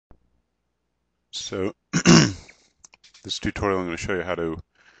So this tutorial I'm going to show you how to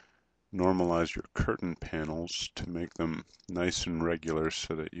normalize your curtain panels to make them nice and regular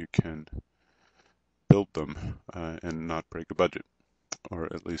so that you can build them and not break a budget,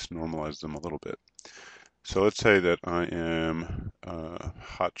 or at least normalize them a little bit. So let's say that I am a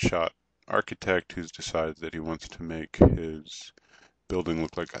hotshot architect who's decided that he wants to make his building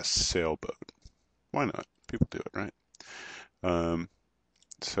look like a sailboat. Why not? People do it, right?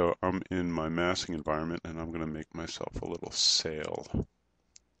 So I'm in my massing environment and I'm going to make myself a little sail.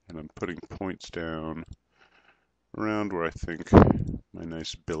 And I'm putting points down around where I think my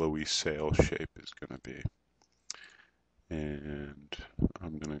nice billowy sail shape is going to be. And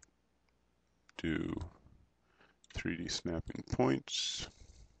I'm going to do 3D snapping points.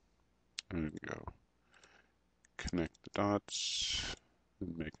 I'm going to go connect the dots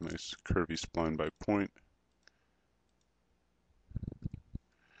and make a nice curvy spline by point.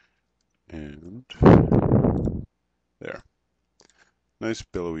 And there. Nice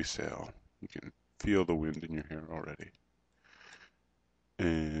billowy sail. You can feel the wind in your hair already.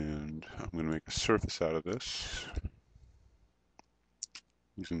 And I'm going to make a surface out of this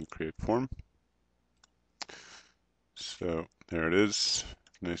using the create form. So there it is.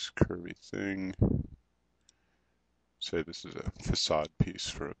 Nice curvy thing. Say this is a facade piece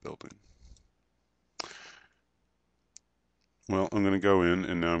for a building. Well, I'm going to go in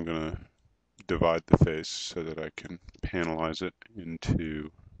and now I'm going to divide the face so that I can panelize it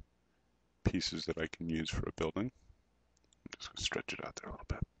into pieces that I can use for a building. I'm just going to stretch it out there a little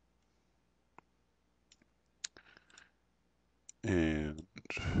bit. And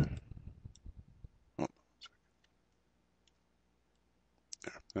oh,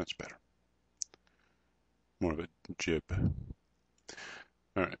 there, that's better. More of a jib.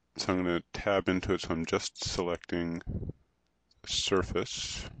 Alright, so I'm going to tab into it, so I'm just selecting the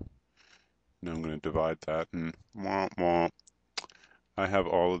surface. Now I'm going to divide that, and wah, wah, I have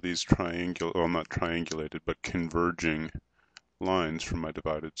all of these well, not triangulated, but converging lines from my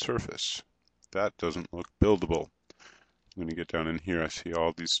divided surface. That doesn't look buildable. I'm going to get down in here, I see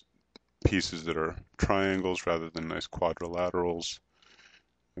all these pieces that are triangles rather than nice quadrilaterals.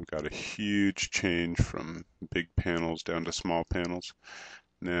 I've got a huge change from big panels down to small panels.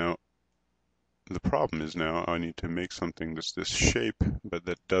 Now, the problem is now I need to make something that's this shape, but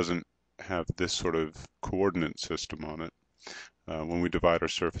that doesn't have this sort of coordinate system on it. When we divide our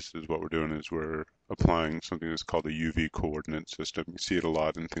surfaces, what we're doing is we're applying something that's called a UV coordinate system. You see it a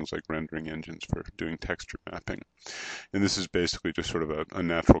lot in things like rendering engines for doing texture mapping. And this is basically just sort of a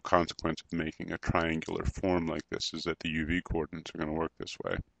natural consequence of making a triangular form like this, is that the UV coordinates are going to work this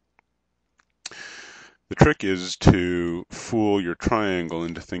way. The trick is to fool your triangle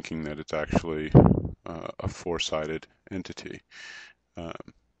into thinking that it's actually a four-sided entity.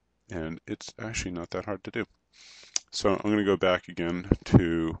 And it's actually not that hard to do. So I'm going to go back again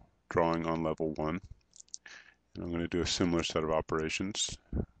to drawing on level 1. And I'm going to do a similar set of operations.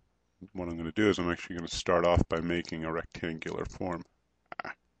 What I'm going to do is I'm actually going to start off by making a rectangular form.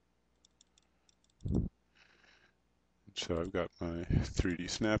 So I've got my 3D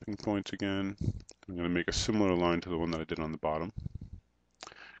snapping points again. I'm going to make a similar line to the one that I did on the bottom,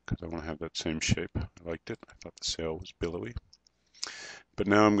 because I want to have that same shape. I liked it. I thought the sail was billowy. But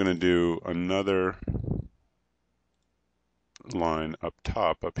now I'm going to do another line up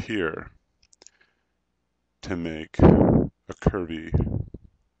top, up here, to make a curvy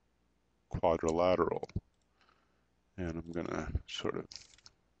quadrilateral. And I'm going to sort of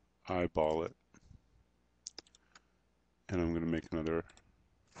eyeball it. And I'm going to make another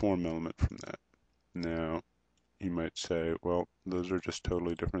form element from that. Now, you might say, well, those are just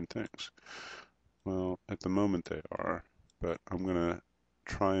totally different things. Well, at the moment they are, but I'm going to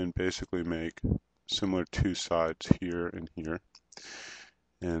try and basically make similar two sides here and here.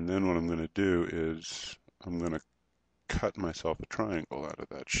 And then what I'm going to do is I'm going to cut myself a triangle out of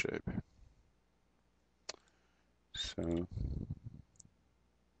that shape. So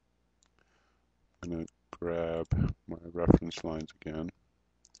I'm going to grab my reference lines again.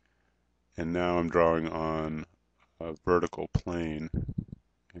 And now I'm drawing on a vertical plane.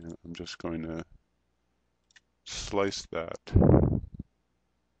 And I'm just going to slice that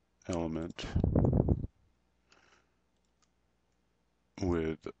element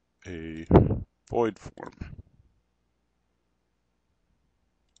with a void form.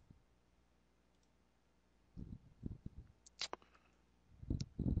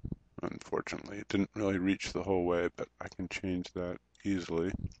 Unfortunately, it didn't really reach the whole way, but I can change that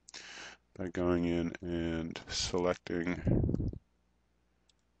easily by going in and selecting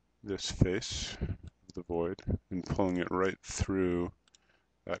this face of the void and pulling it right through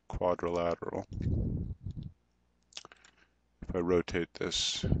that quadrilateral. If I rotate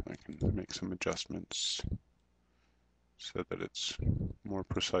this, I can make some adjustments so that it's more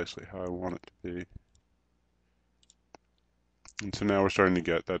precisely how I want it to be. And so now we're starting to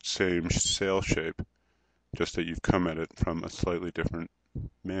get that same sail shape, just that you've come at it from a slightly different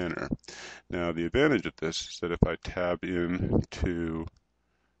manner. Now the advantage of this is that if I tab into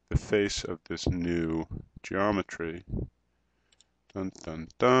the face of this new geometry, dun, dun,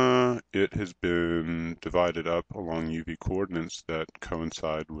 dun, it has been divided up along UV coordinates that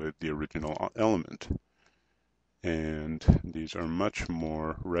coincide with the original element. And these are much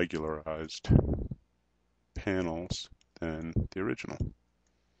more regularized panels than the original.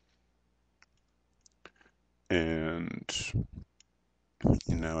 And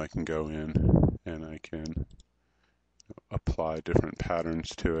now I can go in and I can apply different patterns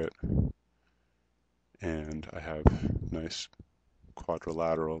to it. And I have nice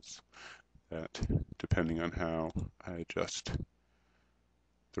quadrilaterals that, depending on how I adjust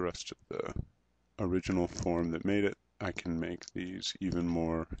the rest of the original form that made it, I can make these even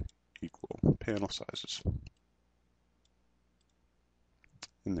more equal panel sizes.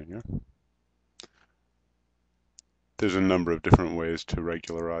 And there you go. There's a number of different ways to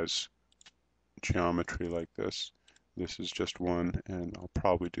regularize geometry like this. This is just one, and I'll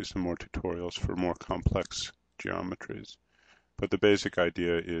probably do some more tutorials for more complex geometries. But the basic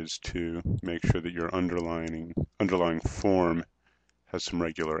idea is to make sure that your underlying form has some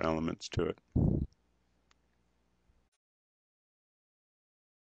regular elements to it.